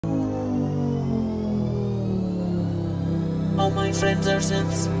my friends are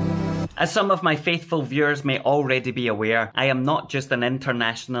simps. As some of my faithful viewers may already be aware, I am not just an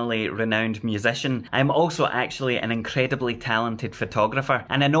internationally renowned musician, I am also actually an incredibly talented photographer.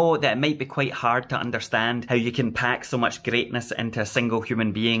 And I know that it might be quite hard to understand how you can pack so much greatness into a single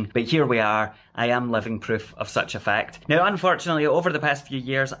human being, but here we are. I am living proof of such a fact. Now, unfortunately, over the past few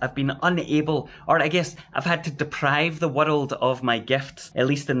years, I've been unable, or I guess I've had to deprive the world of my gifts, at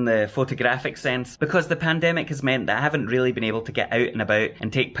least in the photographic sense, because the pandemic has meant that I haven't really been able to get out and about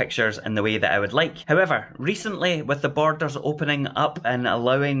and take pictures in the way that I would like. However, recently, with the borders opening up and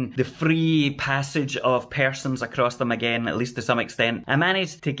allowing the free passage of persons across them again, at least to some extent, I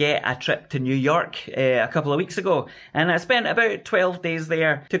managed to get a trip to New York a couple of weeks ago, and I spent about 12 days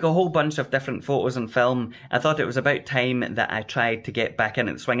there, took a whole bunch of different photos and film. I thought it was about time that I tried to get back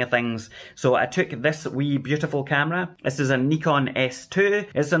into the swing of things, so I took this wee beautiful camera. This is a Nikon S2.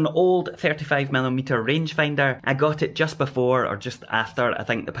 It's an old 35mm rangefinder. I got it just before or just after I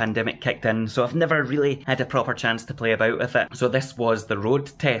think the pandemic kicked in, so I've never really had a proper chance to play about with it. So this was the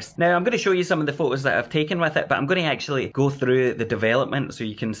road test. Now I'm going to show you some of the photos that I've taken with it, but I'm going to actually go through the development so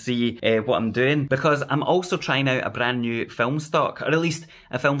you can see what I'm doing, because I'm also trying out a brand new film stock, or at least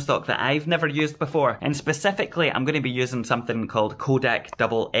a film stock that I've never used before, and specifically I'm going to be using something called Kodak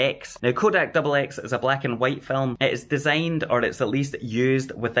Double-X. Now Kodak Double-X is a black and white film. It is designed, or it's at least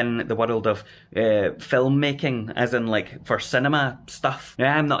used within the world of filmmaking, as in like for cinema stuff.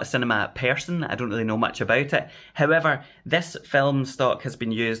 Now I'm not a cinema person, I don't really know much about it. However, this film stock has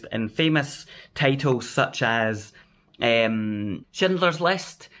been used in famous titles such as Schindler's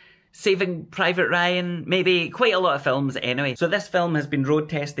List, Saving Private Ryan, maybe quite a lot of films anyway. So this film has been road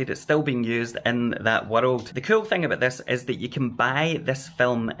tested, it's still being used in that world. The cool thing about this is that you can buy this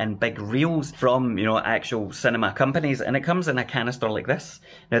film in big reels from, you know, actual cinema companies, and it comes in a canister like this.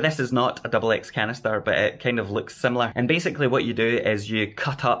 Now this is not a Double-X canister, but it kind of looks similar. And basically what you do is you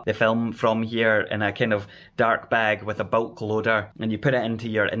cut up the film from here in a kind of dark bag with a bulk loader, and you put it into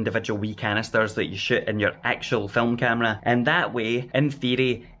your individual wee canisters that you shoot in your actual film camera. And that way, in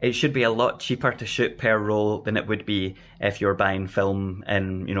theory, it should be a lot cheaper to shoot per roll than it would be if you're buying film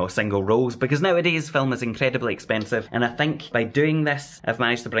in, you know, single rolls, because nowadays film is incredibly expensive, and I think by doing this I've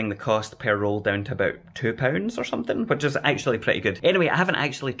managed to bring the cost per roll down to about £2 or something, which is actually pretty good. Anyway, I haven't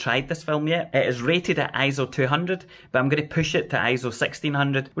actually tried this film yet. It is rated at ISO 200, but I'm going to push it to ISO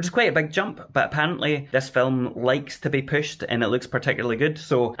 1600, which is quite a big jump, but apparently this film likes to be pushed and it looks particularly good,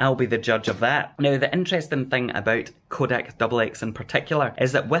 so I'll be the judge of that. Now the interesting thing about Kodak Double-X in particular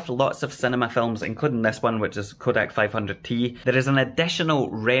is that with lots of cinema films, including this one, which is Kodak 500T, there is an additional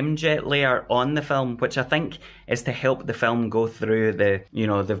remjet layer on the film, which I think is to help the film go through the, you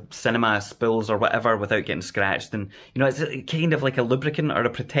know, the cinema spools or whatever without getting scratched. And, you know, it's kind of like a lubricant or a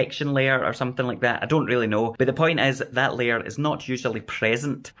protection layer or something like that. I don't really know. But the point is that layer is not usually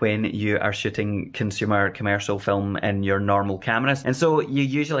present when you are shooting consumer commercial film in your normal cameras. And so you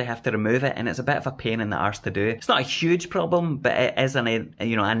usually have to remove it, and it's a bit of a pain in the arse to do. It's not a huge problem, but it is an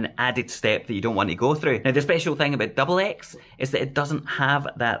added step that you don't want to go through. Now the special thing about Double-X is that it doesn't have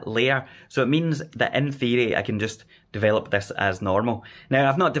that layer, so it means that in theory I can just develop this as normal. Now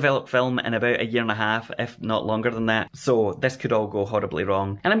I've not developed film in about a year and a half, if not longer than that, so this could all go horribly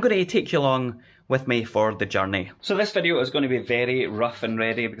wrong, and I'm going to take you along with me for the journey. So this video is going to be very rough and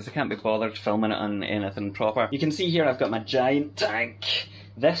ready because I can't be bothered filming it on anything proper. You can see here I've got my giant tank.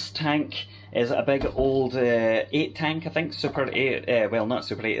 This tank is a big old 8 tank, I think, Super 8, well not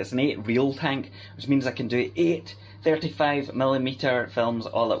Super 8, it's an 8 reel tank, which means I can do 8 35mm films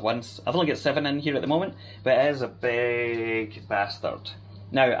all at once. I've only got 7 in here at the moment, but it is a big bastard.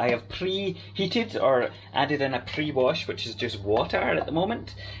 Now I have preheated or added in a pre-wash, which is just water at the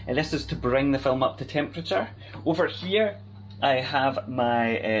moment, and this is to bring the film up to temperature. Over here I have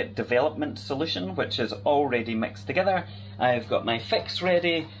my development solution, which is already mixed together. I've got my fix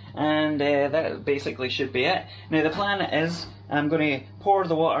ready, and that basically should be it. Now the plan is I'm going to pour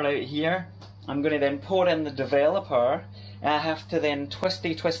the water out here. I'm going to then pour in the developer. I have to then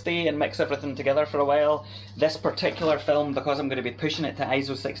twisty and mix everything together for a while. This particular film, because I'm going to be pushing it to ISO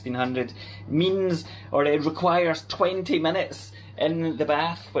 1600, means, or it requires 20 minutes in the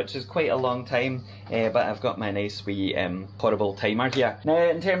bath, which is quite a long time, but I've got my nice wee portable timer here. Now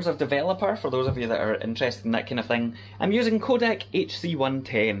in terms of developer, for those of you that are interested in that kind of thing, I'm using Kodak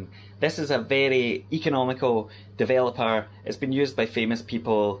HC110. This is a very economical developer. It's been used by famous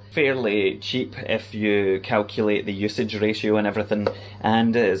people, fairly cheap if you calculate the usage ratio and everything,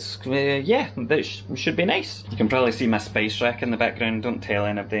 and it's, yeah, that should be nice. You can probably see my spice rack in the background. Don't tell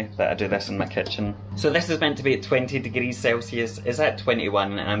anybody that I do this in my kitchen. So this is meant to be at 20 degrees Celsius. It's at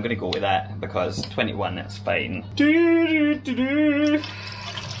 21, and I'm going to go with that because 21 is fine.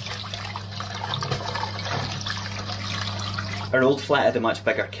 Our old flat had a much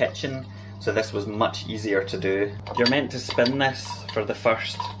bigger kitchen, so this was much easier to do. You're meant to spin this for the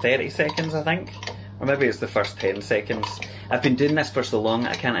first 30 seconds, I think. Or maybe it's the first 10 seconds. I've been doing this for so long,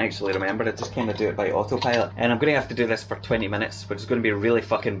 I can't actually remember. I just kind of do it by autopilot. And I'm going to have to do this for 20 minutes, which is going to be really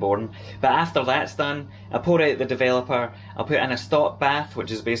fucking boring. But after that's done, I'll pour out the developer, I'll put in a stop bath,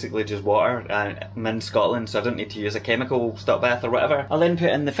 which is basically just water. I'm in Scotland, so I don't need to use a chemical stop bath or whatever. I'll then put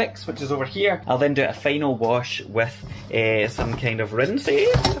in the fix, which is over here. I'll then do a final wash with some kind of rinsey,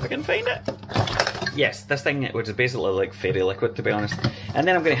 if I can find it. Yes, this thing, which is basically like fairy liquid, to be honest. And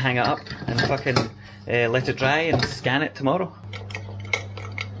then I'm going to hang it up and fucking let it dry and scan it tomorrow.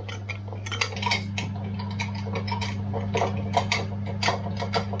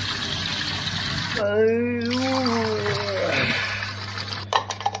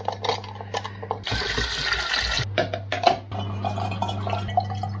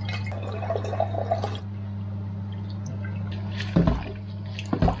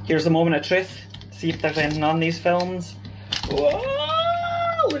 Here's the moment of truth. See if there's anything on these films.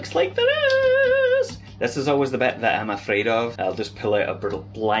 Whoa, looks like there is. This is always the bit that I'm afraid of. I'll just pull out a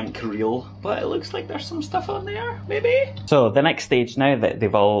blank reel, but it looks like there's some stuff on there, maybe? So the next stage, now that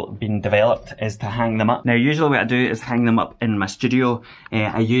they've all been developed, is to hang them up. Now usually what I do is hang them up in my studio.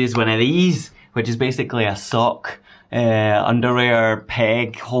 I use one of these, which is basically a sock underwear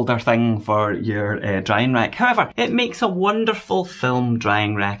peg holder thing for your drying rack. However, it makes a wonderful film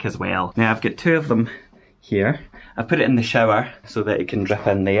drying rack as well. Now I've got two of them here. I put it in the shower so that it can drip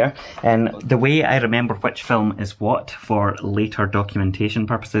in there, and the way I remember which film is what for later documentation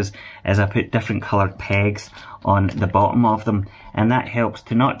purposes is I put different coloured pegs on the bottom of them, and that helps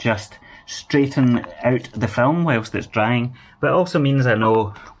to not just straighten out the film whilst it's drying, but it also means I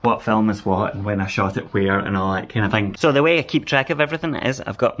know what film is what and when I shot it where and all that kind of thing. So the way I keep track of everything is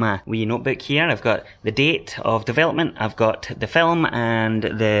I've got my wee notebook here, I've got the date of development, I've got the film and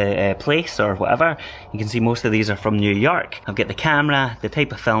the place or whatever. You can see most of these are from New York. I've got the camera, the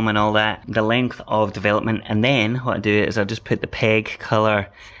type of film and all that, the length of development, and then what I do is I just put the peg colour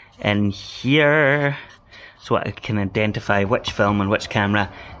in here so I can identify which film and which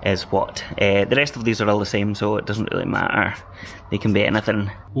camera is what. The rest of these are all the same, so it doesn't really matter. They can be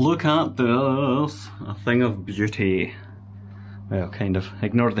anything. Look at this, a thing of beauty. Well, kind of.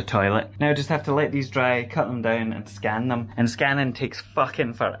 Ignore the toilet. Now I just have to let these dry, cut them down and scan them. And scanning takes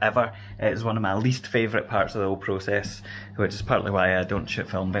fucking forever. It's one of my least favourite parts of the whole process, which is partly why I don't shoot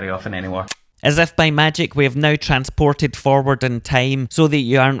film very often anymore. As if by magic, we have now transported forward in time so that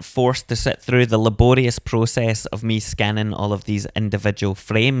you aren't forced to sit through the laborious process of me scanning all of these individual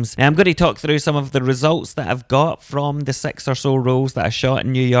frames. Now, I'm going to talk through some of the results that I've got from the 6 or so rolls that I shot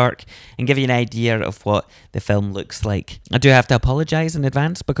in New York and give you an idea of what the film looks like. I do have to apologise in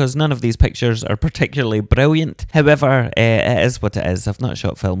advance because none of these pictures are particularly brilliant. However, it is what it is. I've not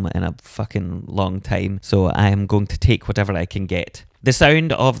shot film in a fucking long time, so I am going to take whatever I can get. The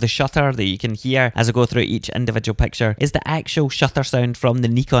sound of the shutter that you can hear as I go through each individual picture is the actual shutter sound from the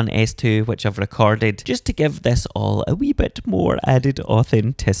Nikon S2, which I've recorded just to give this all a wee bit more added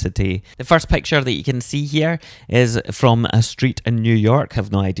authenticity. The first picture that you can see here is from a street in New York. I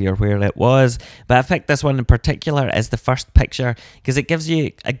have no idea where it was, but I picked this one in particular as the first picture because it gives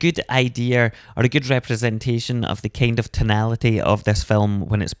you a good idea or a good representation of the kind of tonality of this film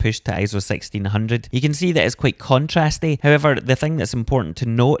when it's pushed to ISO 1600. You can see that it's quite contrasty. However, the thing that's important to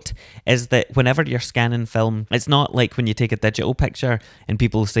note is that whenever you're scanning film, it's not like when you take a digital picture and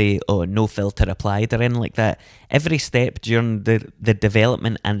people say, oh, no filter applied or anything like that. Every step during the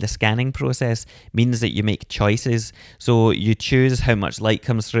development and the scanning process means that you make choices. So you choose how much light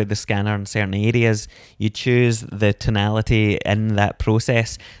comes through the scanner in certain areas. You choose the tonality in that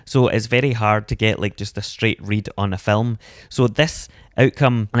process. So it's very hard to get like just a straight read on a film. So this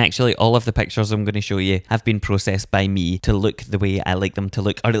outcome, and actually all of the pictures I'm going to show you have been processed by me to look the way I like them to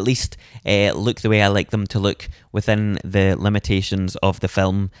look, or at least look the way I like them to look within the limitations of the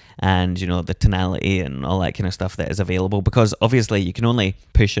film and, you know, the tonality and all that kind of stuff that is available, because obviously you can only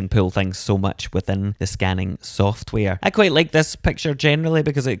push and pull things so much within the scanning software. I quite like this picture generally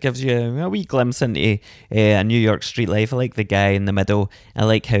because it gives you a wee glimpse into a New York street life. I like the guy in the middle. I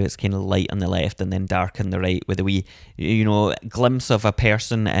like how it's kind of light on the left and then dark on the right with a wee, you know, glimpse of of a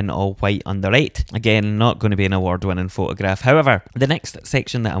person in all white on the right. Again, not going to be an award-winning photograph. However, the next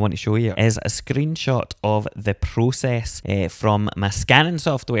section that I want to show you is a screenshot of the process from my scanning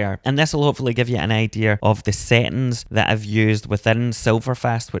software, and this will hopefully give you an idea of the settings that I've used within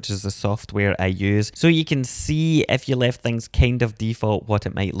Silverfast, which is the software I use, so you can see if you left things kind of default what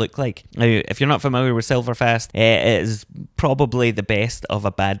it might look like. Now, if you're not familiar with Silverfast, it is probably the best of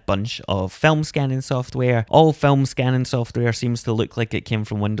a bad bunch of film scanning software. All film scanning software seems to look like it came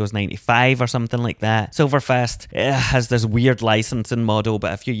from Windows 95 or something like that. Silverfast has this weird licensing model,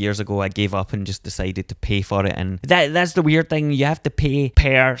 but a few years ago I gave up and just decided to pay for it, and that's the weird thing. You have to pay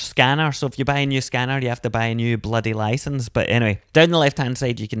per scanner, so if you buy a new scanner you have to buy a new bloody license. But anyway, down the left hand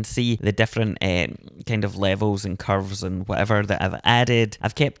side you can see the different kind of levels and curves and whatever that I've added.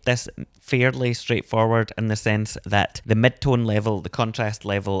 I've kept this fairly straightforward in the sense that the mid-tone level, the contrast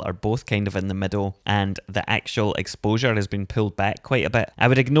level are both kind of in the middle, and the actual exposure has been pulled back quite a bit. I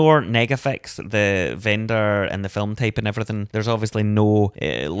would ignore Negafix, the vendor and the film type and everything. There's obviously no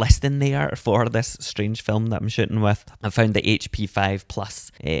listing there for this strange film that I'm shooting with. I found the HP5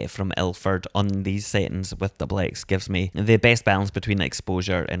 Plus from Ilford on these settings with Double-X gives me the best balance between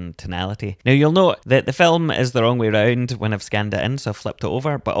exposure and tonality. Now you'll note that the film is the wrong way around when I've scanned it in, so I've flipped it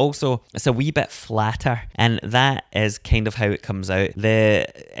over, but also it's a wee bit flatter, and that is kind of how it comes out.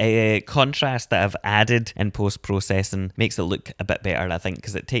 The contrast that I've added in post-processing makes it look a bit better, I think,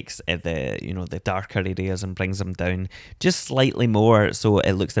 because it takes the darker areas and brings them down just slightly more, so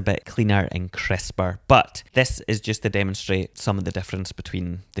it looks a bit cleaner and crisper. But this is just to demonstrate some of the difference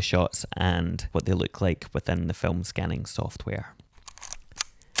between the shots and what they look like within the film scanning software.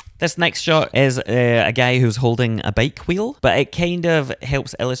 This next shot is a guy who's holding a bike wheel, but it kind of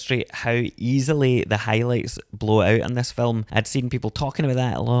helps illustrate how easily the highlights blow out in this film. I'd seen people talking about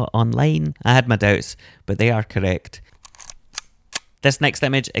that a lot online. I had my doubts, but they are correct. This next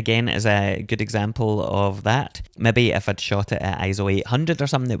image, again, is a good example of that. Maybe if I'd shot it at ISO 800 or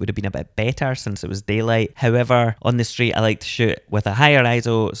something, it would have been a bit better since it was daylight. However, on the street, I like to shoot with a higher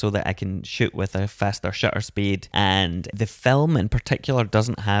ISO so that I can shoot with a faster shutter speed. And the film in particular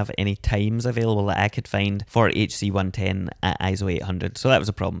doesn't have any times available that I could find for HC110 at ISO 800, so that was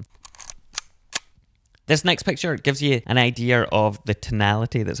a problem. This next picture gives you an idea of the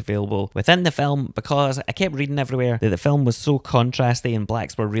tonality that's available within the film, because I kept reading everywhere that the film was so contrasty and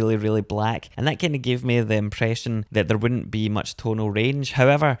blacks were really, really black, and that kind of gave me the impression that there wouldn't be much tonal range.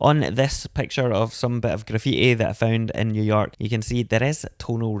 However, on this picture of some bit of graffiti that I found in New York, you can see there is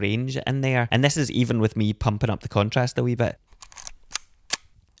tonal range in there, and this is even with me pumping up the contrast a wee bit.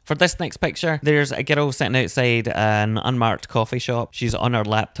 For this next picture, there's a girl sitting outside an unmarked coffee shop. She's on her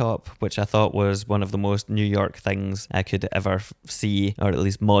laptop, which I thought was one of the most New York things I could ever see, or at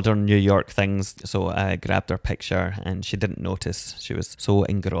least modern New York things. So I grabbed her picture and she didn't notice. She was so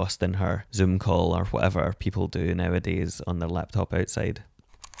engrossed in her Zoom call or whatever people do nowadays on their laptop outside.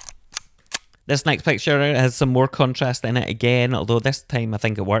 This next picture has some more contrast in it again, although this time I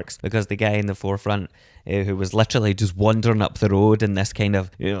think it works because the guy in the forefront who was literally just wandering up the road in this kind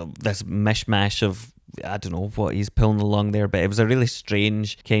of, this mishmash of, I don't know what he's pulling along there, but it was a really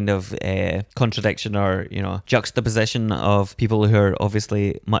strange kind of contradiction or, juxtaposition of people who are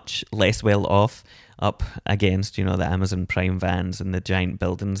obviously much less well off up against, the Amazon Prime vans and the giant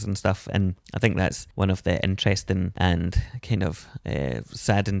buildings and stuff. And I think that's one of the interesting and kind of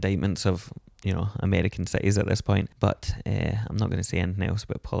sad indictments of, American cities at this point. But I'm not going to say anything else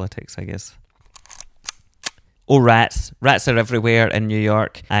about politics, I guess. Oh, rats. Rats are everywhere in New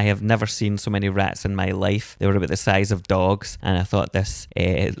York. I have never seen so many rats in my life. They were about the size of dogs, and I thought this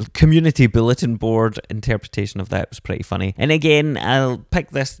community bulletin board interpretation of that was pretty funny. And again, I'll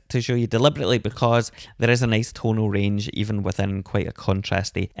pick this to show you deliberately because there is a nice tonal range even within quite a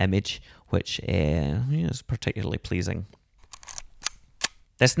contrasty image, which is particularly pleasing.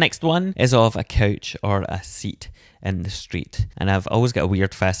 This next one is of a couch or a seat in the street, and I've always got a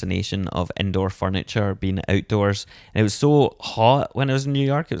weird fascination of indoor furniture being outdoors. And it was so hot when I was in New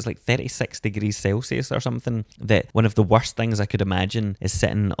York, it was like 36 degrees Celsius or something, that one of the worst things I could imagine is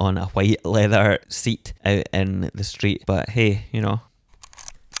sitting on a white leather seat out in the street. But hey,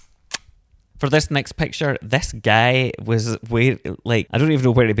 For this next picture, this guy was I don't even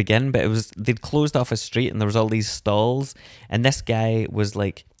know where to begin, but they'd closed off a street and there was all these stalls, and this guy was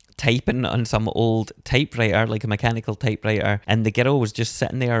typing on some old typewriter, like a mechanical typewriter, and the girl was just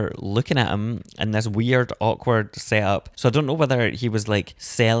sitting there looking at him in this weird, awkward setup. So I don't know whether he was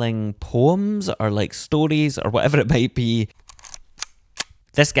selling poems or stories or whatever it might be.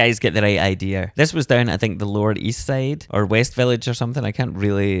 This guy's got the right idea. This was down, I think, the Lower East Side or West Village or something. I can't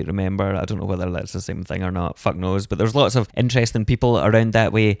really remember. I don't know whether that's the same thing or not. Fuck knows. But there's lots of interesting people around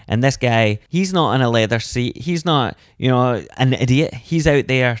that way. And this guy, he's not on a leather seat. He's not, you know, an idiot. He's out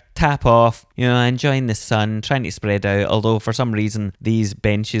there, tap off, you know, enjoying the sun, trying to spread out. Although for some reason, these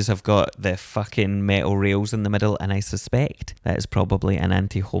benches have got the fucking metal rails in the middle. And I suspect that is probably an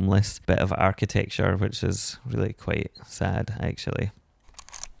anti-homeless bit of architecture, which is really quite sad, actually.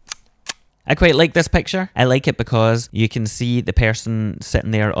 I quite like this picture. I like it because you can see the person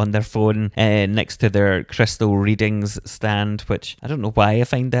sitting there on their phone next to their crystal readings stand, which I don't know why I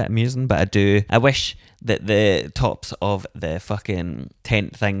find that amusing, but I do. I wish that the tops of the fucking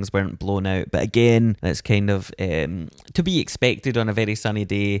tent things weren't blown out, but again, that's kind of to be expected on a very sunny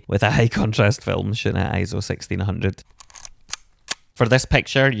day with a high contrast film shooting at ISO 1600. For this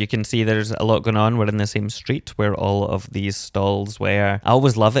picture, you can see there's a lot going on. We're in the same street where all of these stalls were. I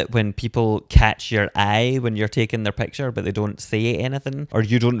always love it when people catch your eye when you're taking their picture, but they don't say anything, or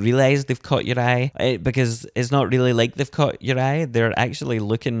you don't realise they've caught your eye, because it's not really like they've caught your eye. They're actually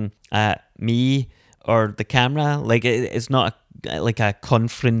looking at me or the camera. Like, it's not like a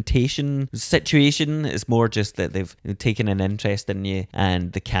confrontation situation. It's more just that they've taken an interest in you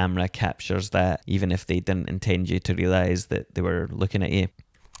and the camera captures that, even if they didn't intend you to realise that they were looking at you.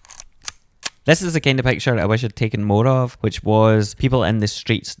 This is the kind of picture I wish I'd taken more of, which was people in the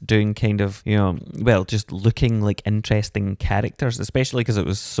streets doing kind of, you know, well, just looking like interesting characters, especially because it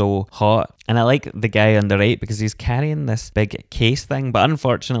was so hot. And I like the guy on the right because he's carrying this big case thing, but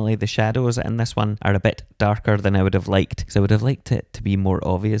unfortunately the shadows in this one are a bit darker than I would have liked, because I would have liked it to be more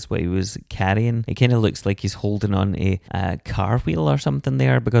obvious what he was carrying. It kind of looks like he's holding on a car wheel or something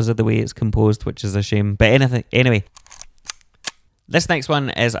there because of the way it's composed, which is a shame. But anyway. This next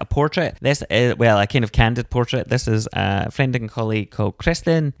one is a portrait. This is, well, a kind of candid portrait. This is a friend and colleague called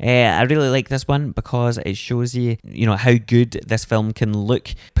Kristen. I really like this one because it shows you, you know, how good this film can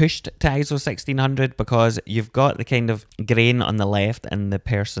look pushed to ISO 1600, because you've got the kind of grain on the left and the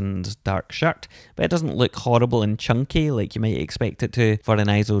person's dark shirt, but it doesn't look horrible and chunky like you might expect it to for an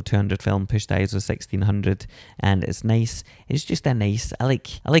ISO 200 film pushed to ISO 1600, and it's nice. It's just a nice, I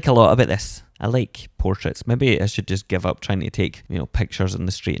like a lot about this. I like portraits. Maybe I should just give up trying to take, you know, pictures in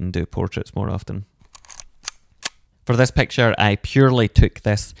the street and do portraits more often. For this picture, I purely took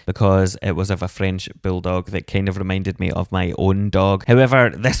this because it was of a French bulldog that kind of reminded me of my own dog. However,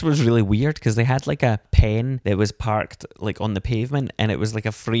 this was really weird because they had like a pen that was parked like on the pavement, and it was like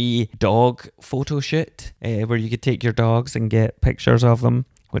a free dog photo shoot where you could take your dogs and get pictures of them,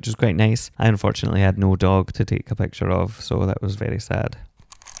 which was quite nice. I unfortunately had no dog to take a picture of, so that was very sad.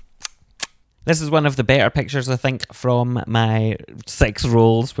 This is one of the better pictures, I think, from my 6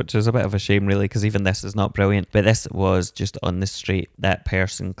 rolls, which is a bit of a shame, really, because even this is not brilliant. But this was just on the street, that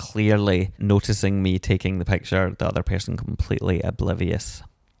person clearly noticing me taking the picture, the other person completely oblivious.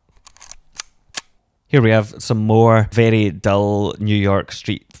 Here we have some more very dull New York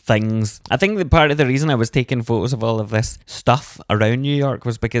street things. I think that part of the reason I was taking photos of all of this stuff around New York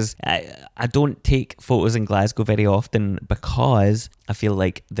was because I don't take photos in Glasgow very often, because I feel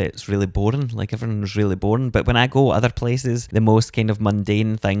like that it's really boring, like everyone's really boring. But when I go other places, the most kind of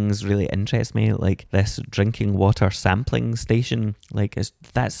mundane things really interest me, like this drinking water sampling station. Like,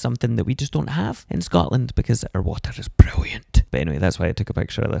 that's something that we just don't have in Scotland because our water is brilliant. But anyway, that's why I took a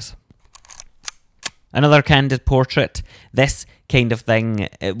picture of this. Another candid portrait. This kind of thing,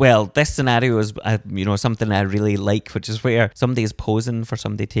 well, this scenario is, you know, something I really like, which is where somebody is posing for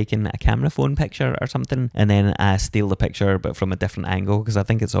somebody taking a camera phone picture or something, and then I steal the picture but from a different angle, because I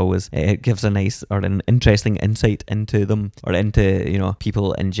think it's always, it gives a nice or an interesting insight into them, or into, you know,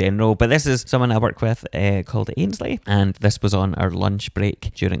 people in general. But this is someone I work with called Ainsley, and this was on our lunch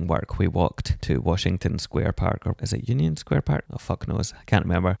break during work. We walked to Washington Square Park, or is it Union Square Park? Oh, fuck knows, I can't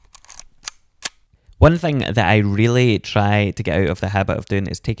remember. One thing that I really try to get out of the habit of doing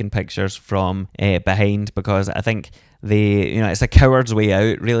is taking pictures from behind, because I think it's a coward's way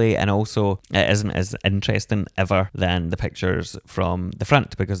out, really, and also it isn't as interesting ever than the pictures from the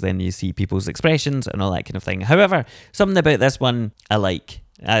front, because then you see people's expressions and all that kind of thing. However, something about this one I like.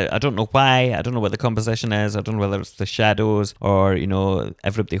 I don't know why, I don't know what the composition is, I don't know whether it's the shadows or, you know,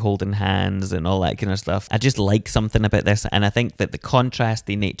 everybody holding hands and all that kind of stuff. I just like something about this, and I think that the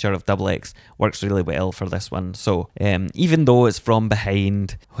contrasty nature of Double-X works really well for this one. So even though it's from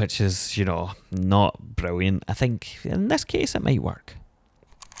behind, which is, you know, not brilliant, I think in this case it might work.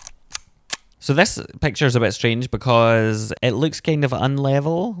 So this picture is a bit strange because it looks kind of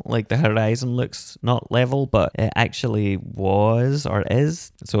unlevel, like the horizon looks not level, but it actually was or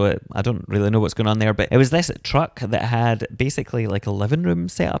is. So I don't really know what's going on there, but it was this truck that had basically like a living room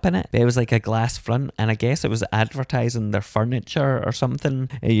set up in it. It was like a glass front, and I guess it was advertising their furniture or something.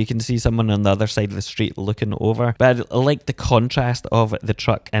 You can see someone on the other side of the street looking over. But I like the contrast of the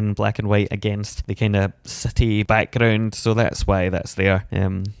truck in black and white against the kind of city background, so that's why that's there.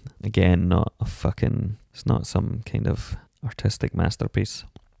 Again, not a fucking... It's not some kind of artistic masterpiece.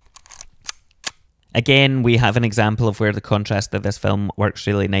 Again, we have an example of where the contrast of this film works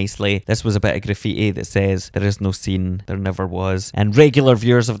really nicely. This was a bit of graffiti that says, "There is no scene, there never was." And regular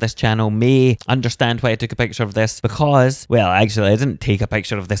viewers of this channel may understand why I took a picture of this because, well, actually, I didn't take a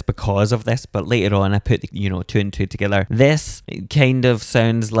picture of this because of this, but later on I put, two and two together. This kind of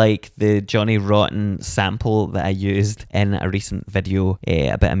sounds like the Johnny Rotten sample that I used in a recent video,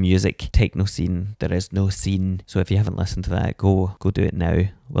 a bit of music. Techno scene, there is no scene. So if you haven't listened to that, go do it now.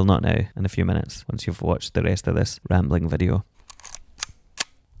 Well, not now, in a few minutes, once you've watched the rest of this rambling video.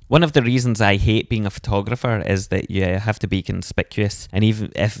 One of the reasons I hate being a photographer is that you have to be conspicuous, and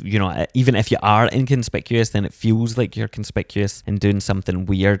even if you are inconspicuous, then it feels like you're conspicuous and doing something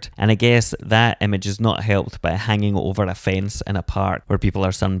weird. And I guess that image is not helped by hanging over a fence in a park where people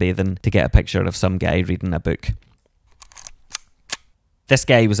are sunbathing to get a picture of some guy reading a book. This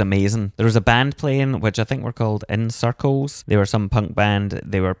guy was amazing. There was a band playing, which I think were called In Circles. They were some punk band.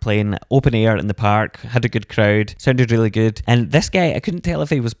 They were playing open air in the park, had a good crowd, sounded really good. And this guy, I couldn't tell if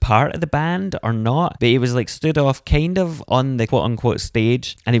he was part of the band or not, but he was like stood off kind of on the quote unquote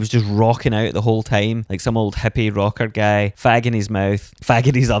stage, and he was just rocking out the whole time, like some old hippie rocker guy, fag in his mouth, fag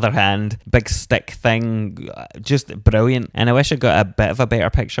in his other hand, big stick thing, just brilliant. And I wish I got a bit of a better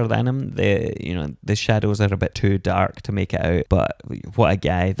picture than him. The shadows are a bit too dark to make it out, but what a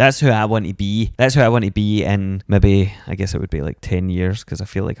guy. That's who I want to be. That's who I want to be in maybe, I guess it would be like 10 years, because I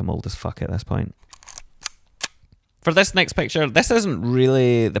feel like I'm old as fuck at this point. For this next picture, this isn't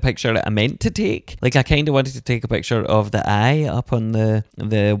really the picture that I meant to take. Like, I kind of wanted to take a picture of the eye up on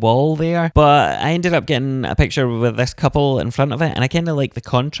the wall there, but I ended up getting a picture with this couple in front of it, and I kind of like the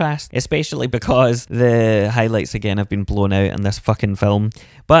contrast, especially because the highlights again have been blown out in this fucking film.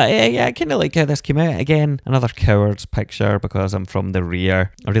 But yeah, I kind of like how this came out. Again, another coward's picture because I'm from the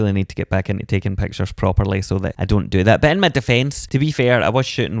rear. I really need to get back into taking pictures properly so that I don't do that. But in my defense, to be fair, I was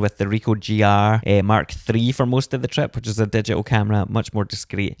shooting with the Ricoh GR Mark III for most of the trip, which is a digital camera, much more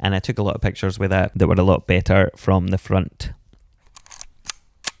discreet, and I took a lot of pictures with that were a lot better from the front.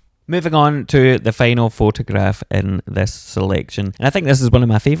 Moving on to the final photograph in this selection. And I think this is one of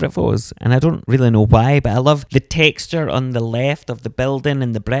my favourite photos, and I don't really know why, but I love the texture on the left of the building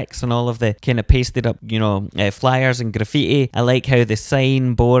and the bricks and all of the kind of pasted up, flyers and graffiti. I like how the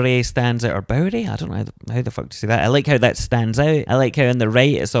sign Bore stands out, or Bowery? I don't know how the fuck to say that. I like how that stands out. I like how on the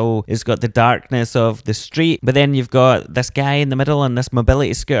right it's got the darkness of the street, but then you've got this guy in the middle on this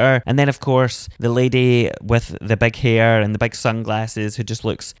mobility scooter, and then of course the lady with the big hair and the big sunglasses who just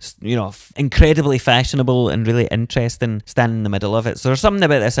looks incredibly fashionable and really interesting standing in the middle of it. So there's something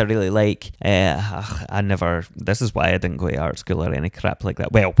about this I really like. This is why I didn't go to art school or any crap like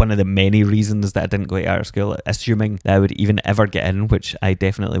that. Well, one of the many reasons that I didn't go to art school, assuming that I would even ever get in, which I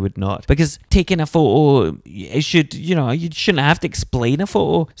definitely would not. Because taking a photo, you shouldn't have to explain a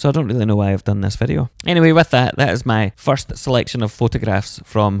photo. So I don't really know why I've done this video. Anyway, with that is my first selection of photographs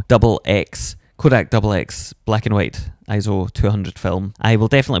from Double-X. Kodak Double-X black and white ISO 200 film. I will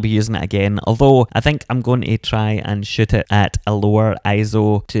definitely be using it again, although I think I'm going to try and shoot it at a lower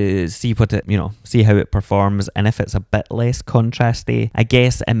ISO to see see how it performs, and if it's a bit less contrasty, I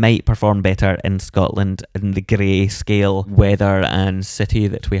guess it might perform better in Scotland in the grey scale weather and city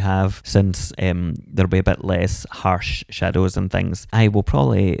that we have, since there'll be a bit less harsh shadows and things. I will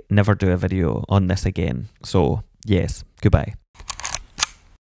probably never do a video on this again, so yes, goodbye.